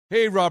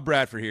Hey, Rob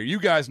Bradford here.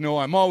 You guys know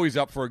I'm always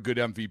up for a good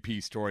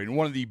MVP story, and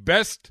one of the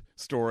best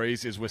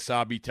stories is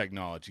Wasabi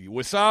Technology.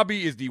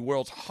 Wasabi is the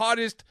world's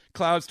hottest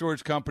cloud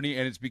storage company,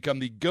 and it's become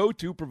the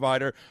go-to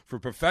provider for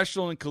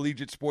professional and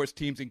collegiate sports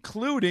teams,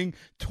 including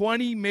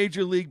 20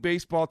 Major League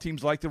Baseball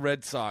teams like the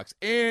Red Sox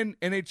and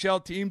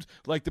NHL teams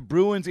like the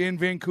Bruins and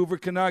Vancouver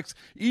Canucks.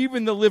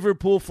 Even the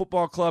Liverpool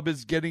Football Club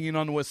is getting in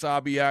on the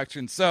Wasabi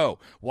action. So,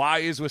 why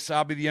is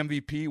Wasabi the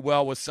MVP?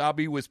 Well,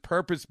 Wasabi was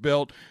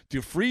purpose-built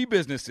to free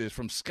businesses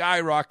from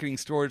skyrocketing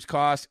storage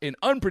costs and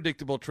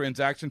unpredictable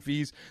transaction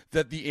fees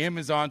that the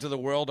Amazons of the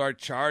world are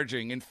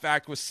charging. In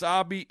fact,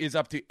 Wasabi is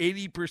up to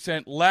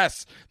 80%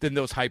 less than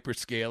those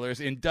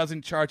hyperscalers and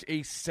doesn't charge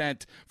a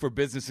cent for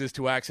businesses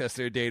to access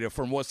their data.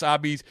 From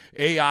Wasabi's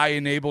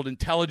AI-enabled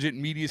intelligent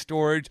media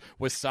storage,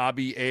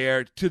 Wasabi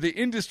Air, to the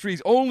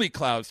industry's only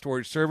cloud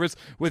storage service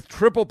with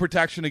triple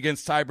protection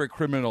against cyber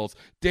criminals,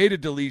 data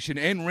deletion,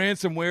 and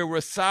ransomware,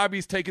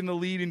 Wasabi's taken the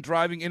lead in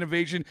driving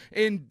innovation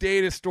in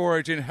data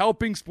storage and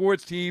helping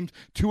sports teams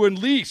to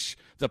unleash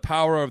the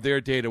power of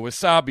their data.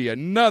 Wasabi,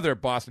 another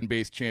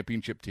Boston-based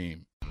championship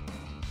team.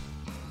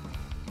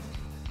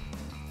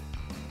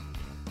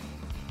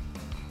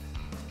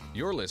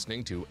 You're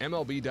listening to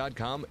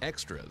MLB.com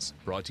Extras,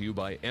 brought to you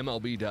by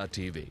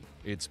MLB.tv.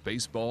 It's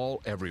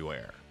baseball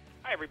everywhere.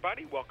 Hi,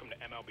 everybody. Welcome to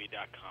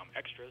MLB.com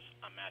Extras.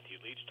 I'm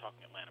Matthew Leach, talking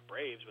Atlanta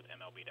Braves with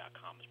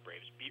MLB.com's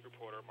Braves beat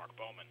reporter, Mark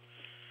Bowman.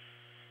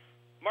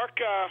 Mark,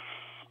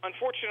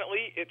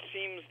 unfortunately, it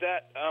seems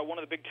that one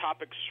of the big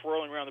topics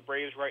swirling around the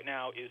Braves right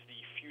now is the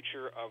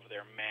future of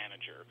their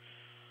manager.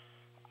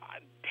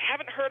 I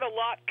haven't heard a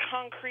lot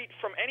concrete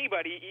from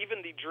anybody,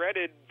 even the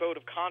dreaded vote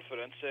of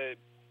confidence. It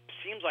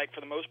seems like,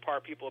 for the most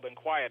part, people have been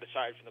quiet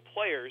aside from the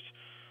players.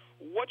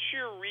 What's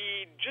your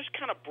read, just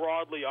kind of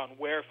broadly, on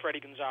where Freddie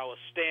Gonzalez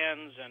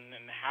stands and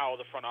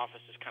how the front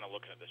office is kind of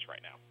looking at this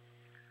right now?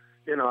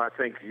 You know, I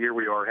think here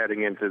we are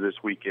heading into this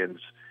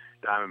weekend's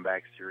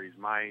Diamondback series.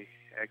 My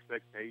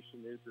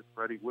expectation is that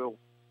Freddie will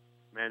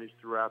manage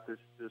throughout this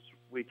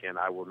weekend.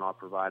 I will not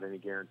provide any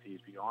guarantees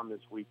beyond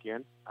this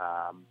weekend.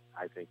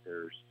 I think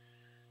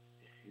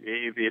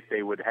if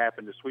they would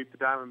happen to sweep the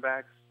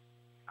Diamondbacks,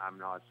 I'm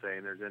not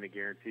saying there's any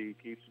guarantee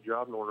he keeps the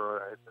job,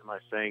 nor am I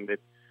saying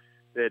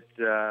that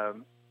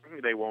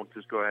they won't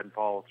just go ahead and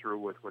follow through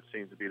with what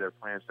seems to be their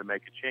plans to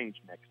make a change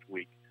next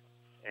week.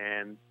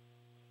 And,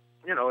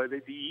 you know,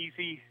 the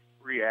easy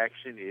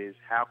reaction is,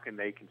 how can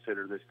they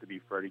consider this to be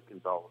Freddie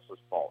Gonzalez's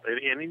fault?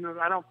 And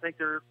I don't think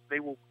there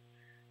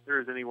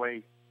is any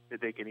way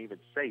that they can even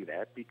say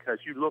that, because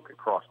you look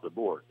across the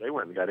board. They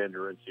went and got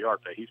Ender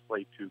Inciarte. He's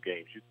played 2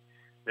 games.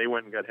 They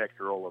went and got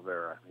Hector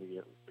Olivera.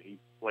 He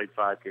played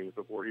 5 games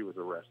before he was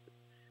arrested.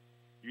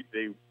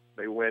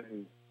 They went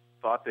and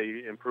thought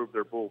they improved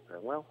their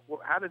bullpen. Well,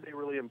 how did they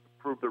really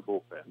improve their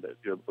bullpen?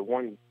 The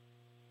one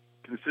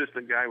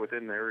consistent guy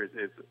within there is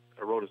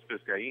Arodys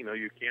Vizcaíno.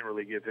 You can't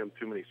really give him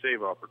too many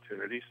save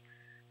opportunities.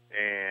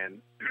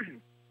 And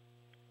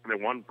the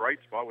one bright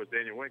spot was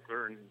Daniel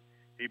Winkler, and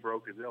he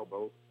broke his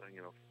elbow,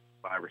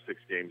 5 or 6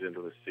 games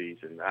into the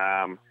season.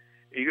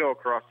 You go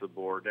across the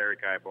board,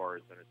 Derek Ibar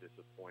has been a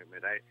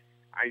disappointment.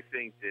 I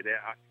think that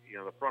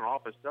the front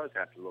office does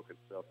have to look at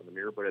itself in the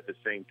mirror, but at the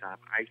same time,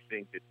 I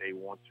think that they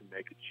want to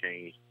make a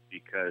change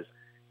because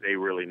they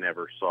really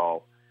never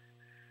saw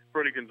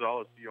Freddie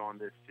Gonzalez beyond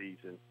this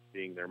season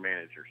being their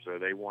manager. So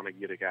they want to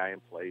get a guy in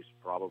place,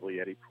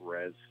 probably Eddie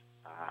Perez,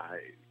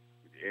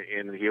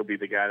 and he'll be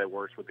the guy that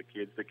works with the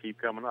kids that keep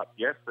coming up.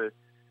 Yes, has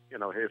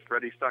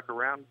Freddie stuck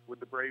around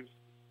with the Braves,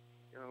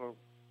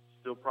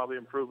 still probably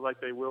improve like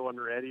they will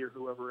under Eddie or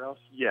whoever else?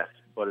 Yes,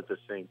 but at the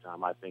same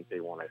time, I think they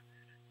want to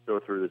go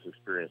through this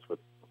experience with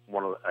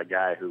a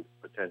guy who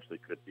potentially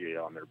could be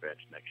on their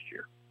bench next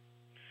year.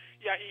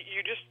 Yeah,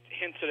 you just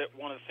hinted at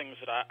one of the things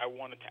that I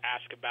wanted to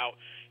ask about.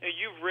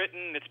 You've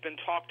written, it's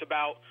been talked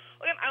about.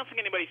 I don't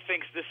think anybody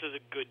thinks this is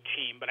a good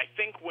team, but I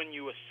think when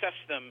you assess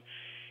them,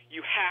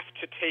 you have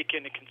to take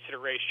into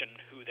consideration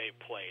who they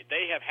played.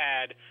 They have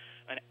had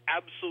an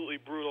absolutely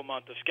brutal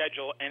month of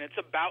schedule, and it's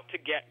about to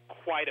get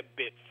quite a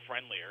bit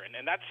friendlier. And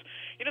that's,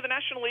 the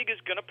National League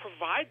is going to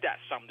provide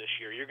that some this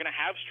year. You're going to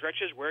have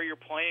stretches where you're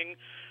playing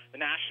the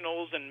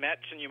Nationals and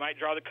Mets, and you might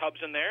draw the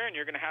Cubs in there, and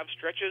you're going to have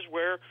stretches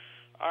where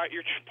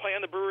you're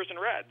playing the Brewers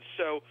and Reds.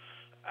 So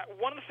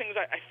one of the things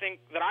I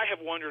think that I have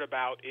wondered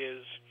about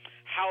is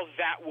how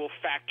that will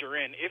factor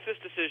in. If this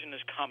decision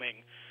is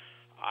coming,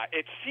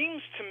 it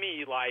seems to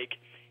me like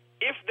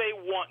if they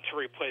want to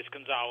replace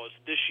Gonzalez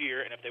this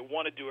year, and if they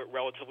want to do it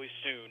relatively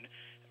soon,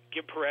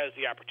 give Perez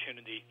the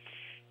opportunity,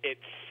 it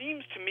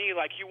seems to me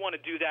like you want to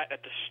do that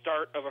at the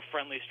start of a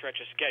friendly stretch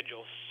of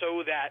schedule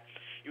so that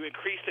you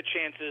increase the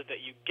chances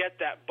that you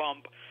get that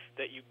bump,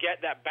 that you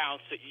get that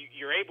bounce, that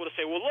you're able to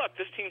say, well, look,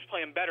 this team's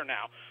playing better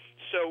now.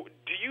 So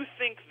do you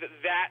think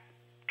that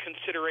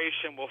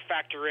consideration will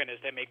factor in as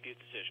they make these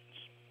decisions?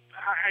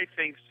 I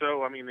think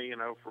so. I mean,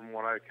 from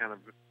what I kind of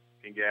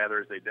can gather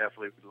is they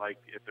definitely would like,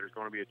 if there's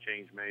going to be a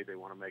change made, they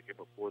want to make it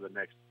before the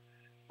next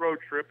road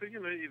trip. And,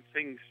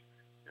 things,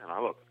 And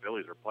look, the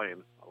Phillies are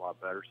playing a lot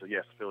better. So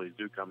yes, the Phillies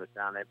do come to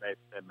town. That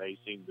may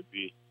seem to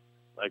be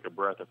like a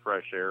breath of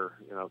fresh air,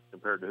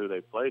 compared to who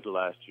they've played the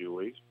last few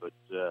weeks. But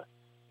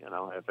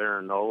if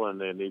Aaron Nola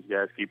and these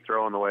guys keep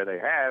throwing the way they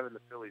have, and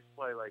the Phillies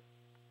play like,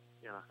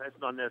 that's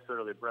not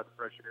necessarily a breath of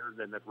fresh air.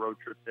 Then that road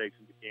trip takes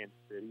them to Kansas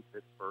City,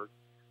 Pittsburgh,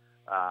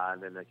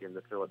 and then again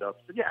to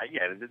Philadelphia. So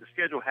the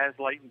schedule has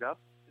lightened up.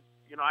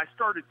 I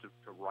started to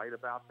write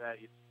about that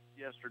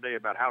yesterday,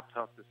 about how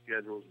tough the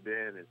schedule's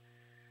been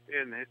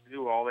and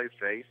who all they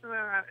faced. And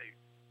I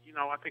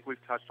think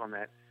we've touched on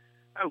that.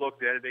 I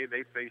looked at it.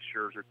 They faced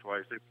Scherzer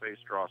twice. They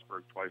faced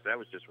Strasburg twice. That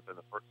was just within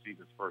the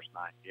season's first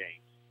 9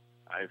 games.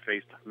 I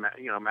faced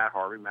Matt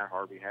Harvey. Matt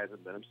Harvey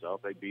hasn't been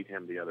himself. They beat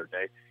him the other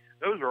day.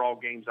 Those are all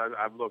games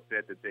I've looked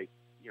at that they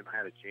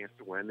had a chance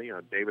to win.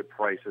 David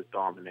Price has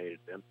dominated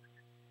them.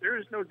 There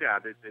is no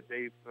doubt that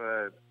they've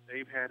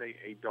had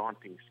a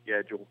daunting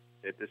schedule.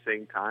 At the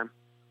same time,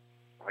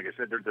 like I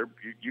said,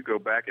 you go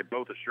back at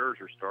both the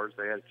Scherzer starts,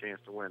 they had a chance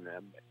to win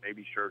them.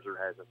 Maybe Scherzer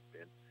hasn't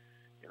been,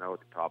 at the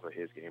top of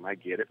his game. I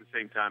get it. At the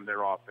same time,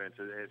 their offense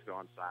has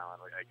gone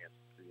silent against,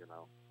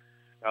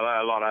 a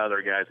lot of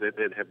other guys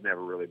that have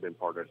never really been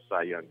part of the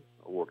Cy Young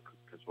Award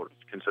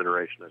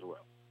consideration as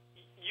well.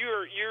 You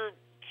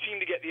seem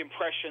to get the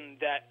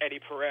impression that Eddie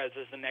Perez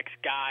is the next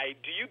guy.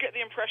 Do you get the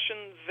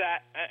impression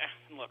that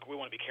look, we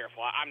want to be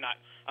careful. I'm not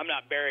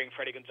burying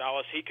Freddie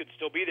Gonzalez. He could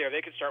still be there.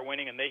 They could start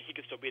winning, and he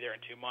could still be there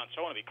in 2 months.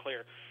 So I want to be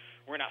clear.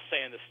 We're not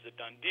saying this is a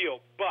done deal,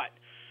 but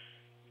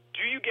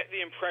do you get the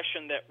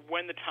impression that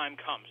when the time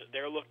comes, that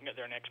they're looking at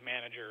their next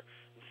manager,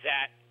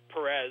 that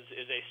Perez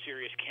is a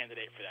serious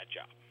candidate for that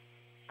job?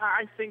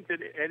 I think that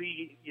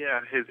Eddie,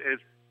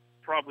 has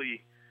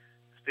probably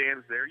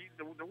stands there.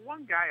 The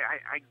one guy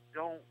I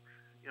don't.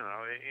 And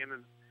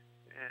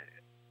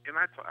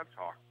I've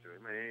talked to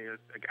him.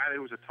 A guy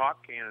who was a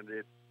top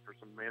candidate for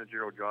some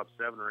managerial jobs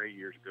 7 or 8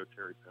 years ago,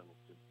 Terry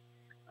Pendleton.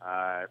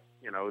 As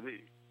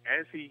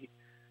he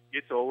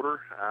gets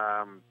older,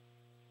 and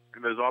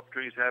those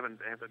opportunities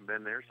haven't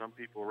been there. Some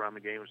people around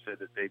the game have said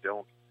that they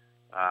don't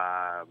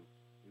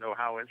know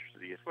how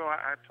interested he is. Well,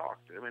 I've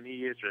talked to him, and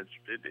he is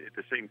interested. At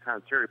the same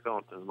time, Terry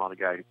Pendleton is not a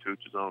guy who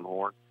toots his own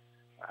horn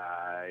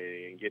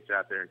and gets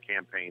out there and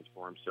campaigns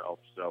for himself.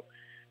 So.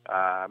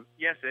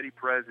 Yes, Eddie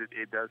Perez,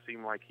 it does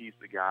seem like he's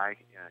the guy,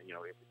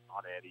 if it's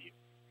not Eddie,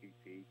 it's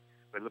PT.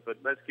 But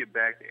let's get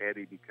back to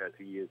Eddie because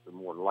he is the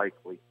more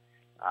likely.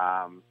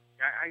 I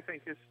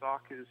think his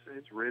stock has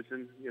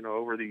risen,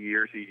 over the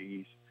years.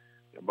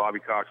 Bobby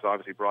Cox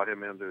obviously brought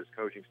him into his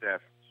coaching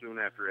staff soon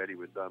after Eddie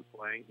was done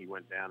playing. He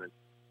went down and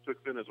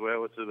took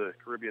Venezuela to the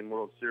Caribbean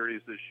World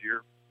Series this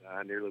year,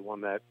 nearly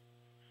won that,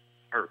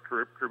 or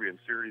Caribbean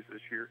Series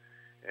this year,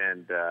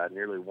 and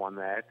nearly won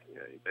that.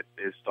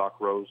 His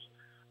stock rose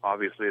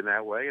obviously in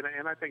that way,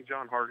 and I think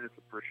John Hart has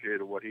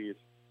appreciated what he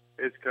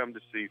has come to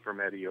see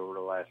from Eddie over the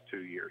last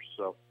 2 years.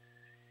 So,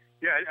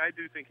 I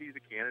do think he's a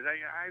candidate.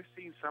 I've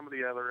seen some of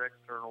the other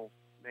external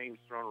names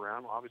thrown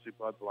around. Obviously,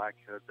 Bud Black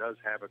does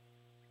have a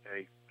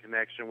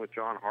connection with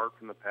John Hart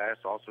from the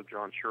past, also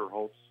John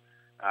Scherholtz.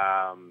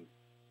 I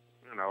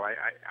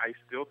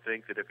still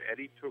think that if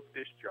Eddie took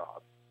this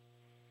job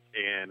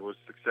and was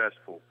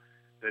successful,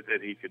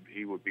 that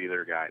he would be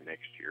their guy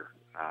next year.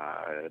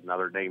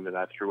 Another name that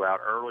I threw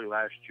out early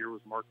last year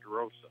was Mark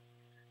DeRosa.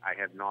 I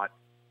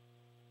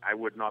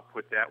would not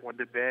put that one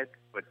to bed,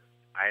 but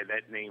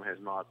that name has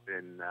not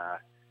been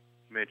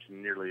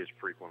mentioned nearly as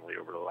frequently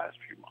over the last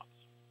few months.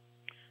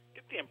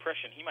 Get the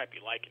impression he might be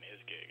liking his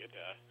gig.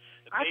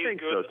 I think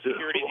so too. The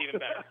security's even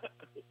better.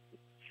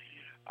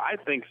 I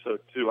think so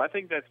too. I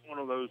think that's one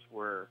of those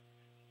where,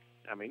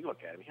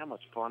 look at him, how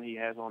much fun he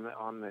has on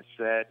the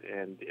set,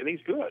 and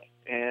he's good.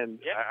 And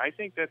I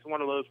think that's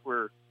one of those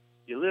where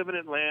you live in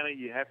Atlanta,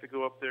 you have to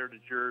go up there to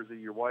Jersey.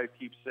 Your wife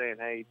keeps saying,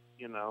 "Hey,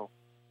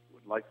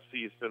 would like to see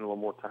you spend a little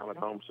more time at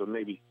home." So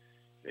maybe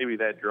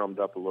that drummed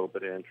up a little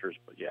bit of interest.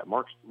 But yeah,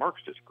 Mark's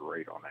just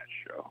great on that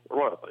show,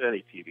 or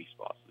any TV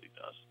spots that he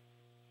does.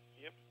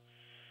 Yep.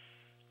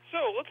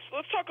 So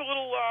let's talk a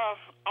little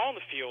on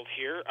the field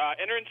here.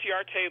 Ender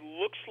Inciarte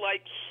looks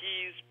like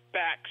he's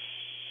back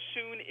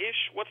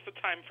soon-ish. What's the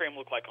time frame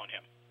look like on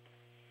him?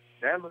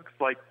 It looks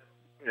like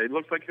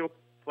he'll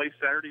play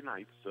Saturday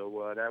night.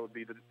 So that would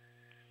be the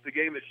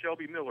game that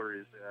Shelby Miller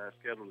is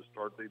scheduled to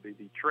start.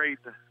 The trade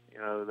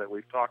that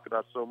we've talked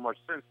about so much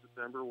since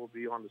December will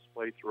be on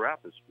display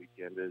throughout this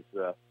weekend. As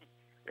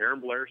Aaron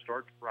Blair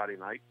starts Friday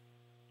night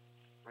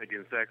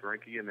against Zach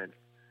Greinke, and then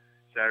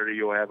Saturday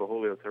you'll have a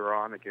Julio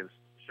Teheran against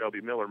Shelby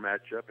Miller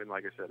matchup. And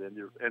like I said,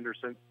 Ender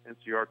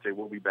Inciarte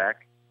will be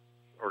back,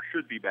 or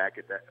should be back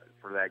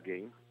for that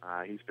game.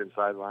 He's been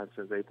sidelined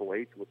since April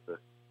 8th with the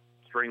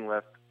strained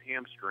left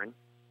hamstring.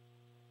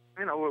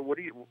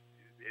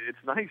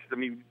 It's nice.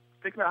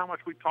 Think about how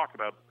much we talked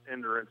about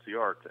Ender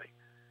Inciarte,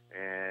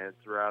 and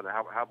throughout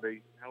how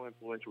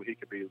influential he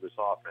could be to this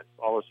offense.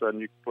 All of a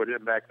sudden, you put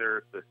him back there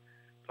at the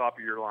top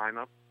of your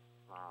lineup,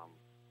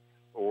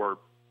 or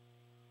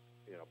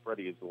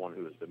Freddie is the one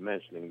who has been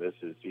mentioning this.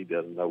 Is he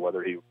doesn't know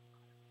whether he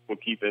will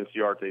keep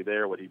Inciarte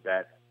there? Would he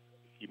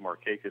keep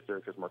Markakis there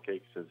because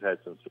Markakis has had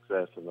some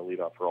success in the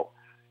leadoff role.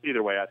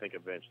 Either way, I think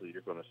eventually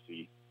you're going to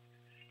see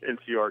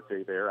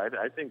Inciarte there.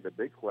 I think the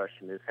big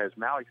question is, has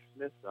Malik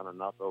Smith done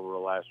enough over the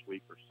last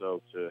week or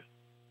so to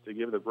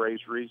give the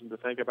Braves reason to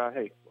think about,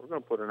 hey, we're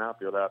going to put an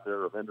outfield out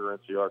there of Ender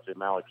Inciarte,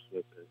 Malik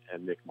Smith,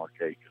 and Nick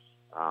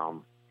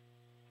Markakis.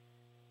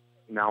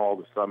 Now all of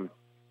a sudden,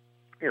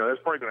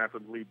 that's probably going to have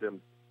to lead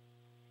them,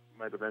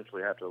 might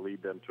eventually have to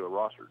lead them to a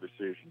roster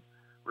decision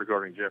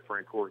regarding Jeff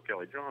Francoeur and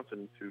Kelly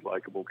Johnson, two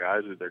likable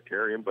guys that they're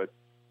carrying. But,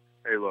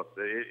 hey, look,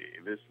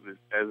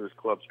 as this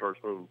club starts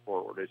moving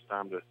forward, it's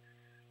time to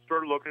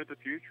start looking at the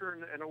future.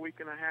 And a week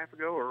and a half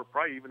ago, or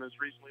probably even as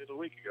recently as a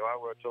week ago, I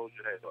would have told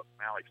you, hey, look,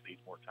 Malik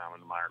needs more time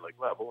in the minor league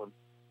level.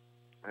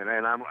 And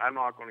I'm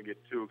not going to get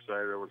too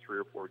excited over 3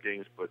 or 4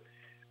 games, but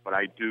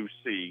I do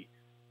see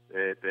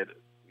that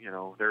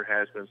there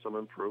has been some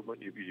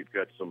improvement. You've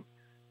got some.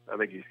 I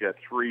think he's got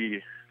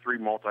three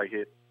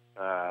multi-hit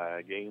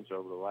games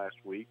over the last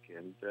week,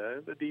 and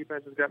the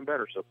defense has gotten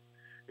better. So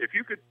if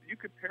you could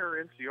pair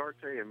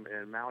Inciarte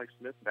and Malik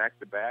Smith back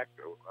to back,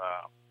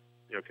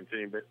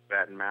 continue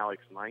batting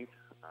Malik's ninth,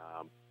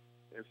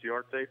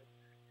 Inciarte.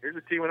 Here's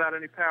a team without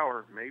any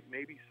power.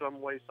 Maybe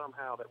some way,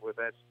 somehow, that with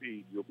that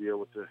speed, you'll be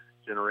able to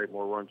generate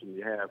more runs than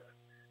you have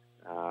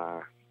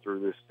through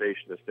this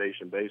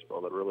station-to-station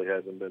baseball that really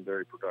hasn't been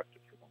very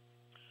productive for them.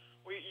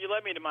 Well, you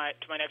led me to my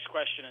next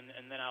question,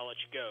 and then I'll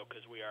let you go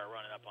because we are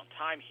running up on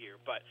time here.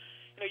 But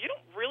you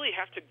don't really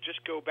have to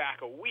just go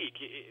back a week.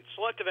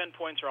 Selective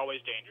endpoints are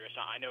always dangerous.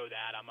 I know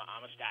that. I'm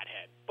a stat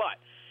head, but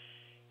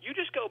you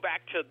just go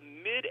back to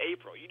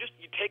mid-April. You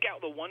take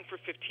out the 1 for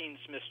 15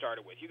 Smith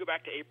started with. You go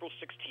back to April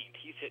 16th.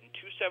 He's hitting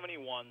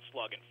 271,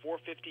 slugging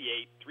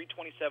 458,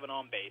 327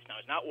 on base. Now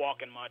he's not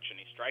walking much,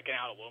 and he's striking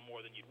out a little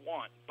more than you'd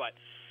want. But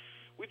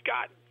we've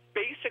got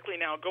basically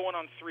now going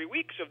on 3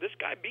 weeks of this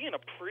guy being a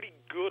pretty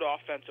good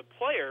offensive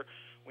player.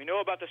 We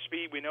know about the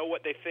speed. We know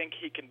what they think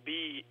he can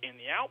be in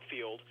the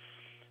outfield.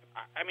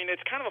 I mean,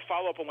 it's kind of a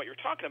follow-up on what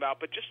you're talking about,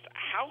 but just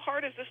how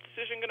hard is this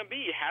decision going to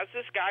be? Has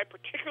this guy,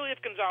 particularly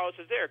if Gonzalez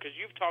is there, because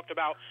you've talked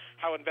about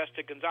how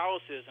invested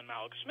Gonzalez is in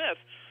Malik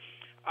Smith,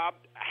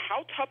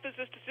 how tough is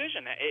this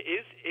decision?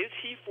 Is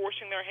he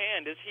forcing their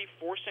hand? Is he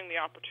forcing the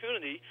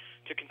opportunity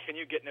to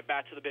continue getting it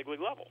back to the big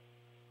league level?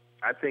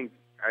 I think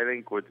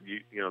what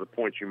the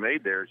point you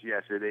made there is,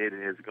 yes, it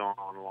has gone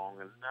on long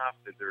enough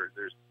that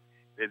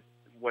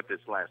what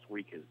this last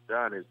week has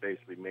done is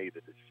basically made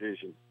the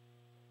decision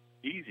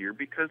easier,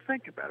 because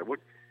think about it.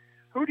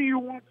 Who do you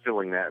want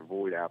filling that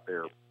void out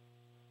there?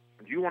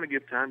 Do you want to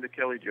give time to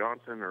Kelly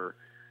Johnson or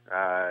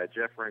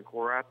Jeff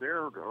Francoeur out there,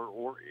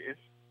 or if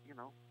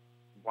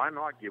why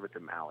not give it to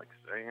Malik?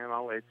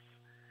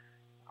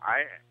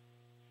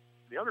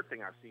 The other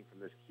thing I've seen from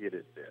this kid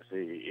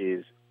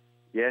is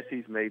yes,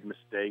 he's made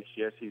mistakes.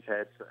 Yes, he's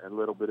had a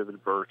little bit of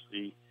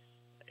adversity,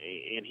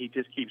 and he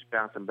just keeps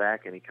bouncing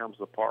back, and he comes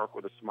to the park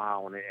with a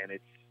smile, and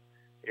it's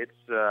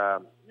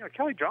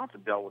Kelly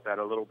Johnson dealt with that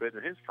a little bit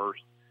in his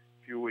first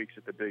few weeks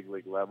at the big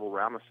league level.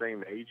 Around the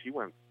same age, he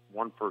went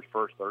 1 for his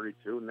first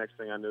 32, and next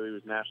thing I knew, he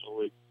was National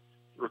League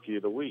Rookie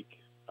of the Week.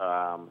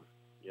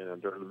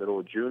 During the middle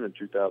of June in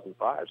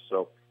 2005.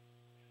 So,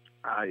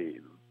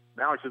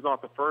 Malik is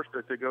not the first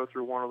to go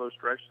through one of those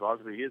stretches.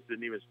 Obviously, his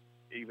didn't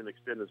even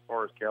extend as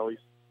far as Kelly's.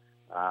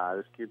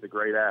 This kid's a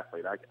great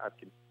athlete. I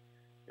can,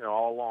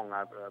 all along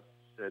I've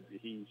said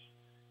he's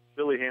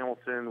Billy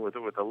Hamilton with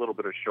a little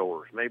bit of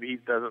shoulders. Maybe he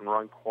doesn't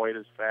run quite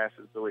as fast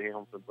as Billy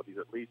Hamilton, but he's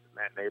at least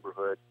in that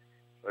neighborhood.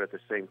 But at the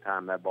same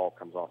time, that ball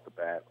comes off the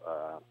bat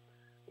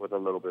with a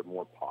little bit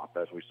more pop,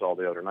 as we saw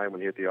the other night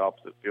when he hit the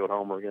opposite field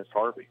homer against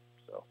Harvey.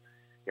 So,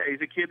 yeah,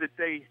 he's a kid that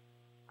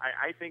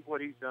I think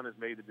what he's done has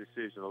made the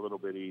decision a little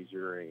bit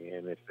easier.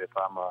 And if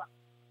I'm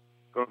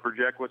going to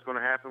project what's going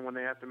to happen when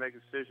they have to make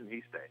a decision,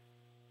 he stays.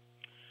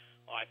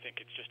 Well, I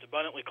think it's just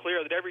abundantly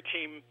clear that every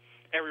team,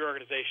 every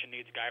organization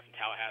needs a guy from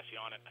Tallahassee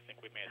on it. I think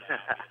we've made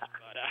that obvious.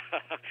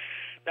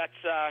 But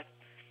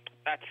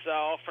that's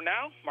all for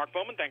now. Mark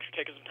Bowman, thanks for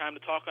taking some time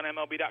to talk on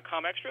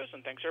MLB.com Extras,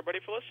 and thanks everybody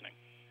for listening.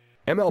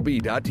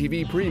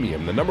 MLB.tv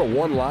Premium, the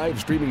 #1 live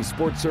streaming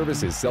sports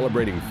service, is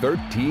celebrating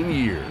 13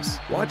 years.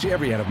 Watch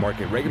every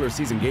out-of-market regular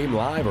season game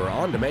live or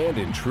on demand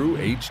in true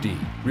HD.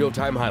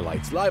 Real-time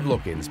highlights, live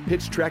look-ins,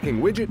 pitch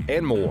tracking widget,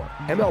 and more.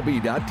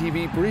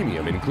 MLB.tv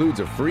Premium includes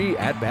a free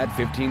At-Bat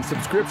 15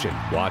 subscription.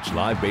 Watch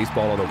live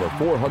baseball on over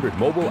 400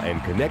 mobile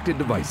and connected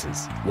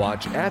devices.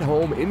 Watch at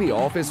home, in the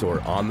office, or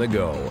on the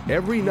go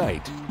every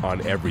night on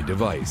every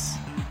device.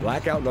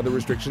 Blackout and other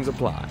restrictions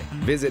apply.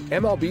 Visit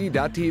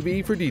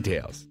MLB.tv for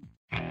details.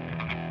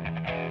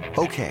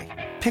 Okay,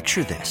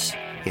 picture this.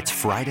 It's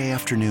Friday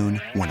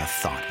afternoon when a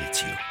thought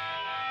hits you.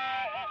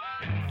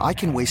 I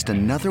can waste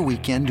another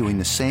weekend doing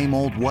the same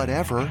old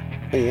whatever,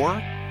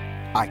 or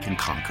I can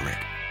conquer it.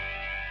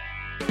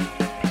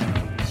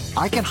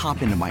 I can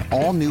hop into my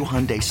all-new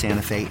Hyundai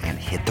Santa Fe and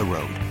hit the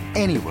road.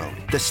 Any road.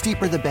 The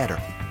steeper, the better.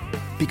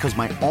 Because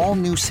my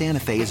all-new Santa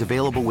Fe is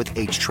available with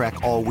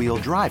H-Track all-wheel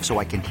drive, so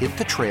I can hit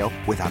the trail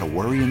without a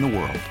worry in the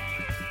world.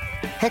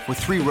 Heck, with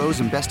 3 rows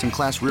and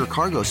best-in-class rear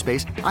cargo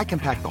space, I can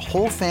pack the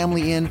whole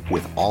family in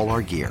with all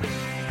our gear.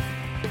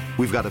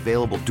 We've got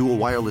available dual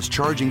wireless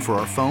charging for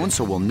our phones,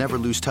 so we'll never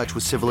lose touch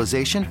with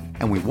civilization,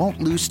 and we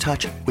won't lose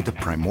touch with the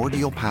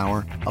primordial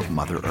power of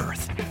Mother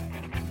Earth.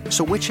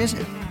 So which is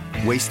it?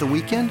 Waste the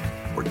weekend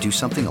or do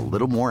something a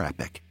little more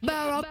epic?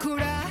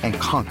 And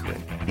conquer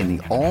it in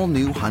the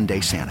all-new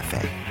Hyundai Santa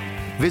Fe.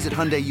 Visit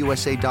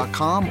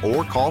HyundaiUSA.com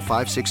or call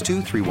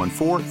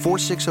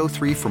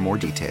 562-314-4603 for more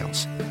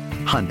details.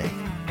 Hyundai,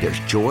 there's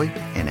joy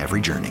in every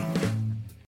journey.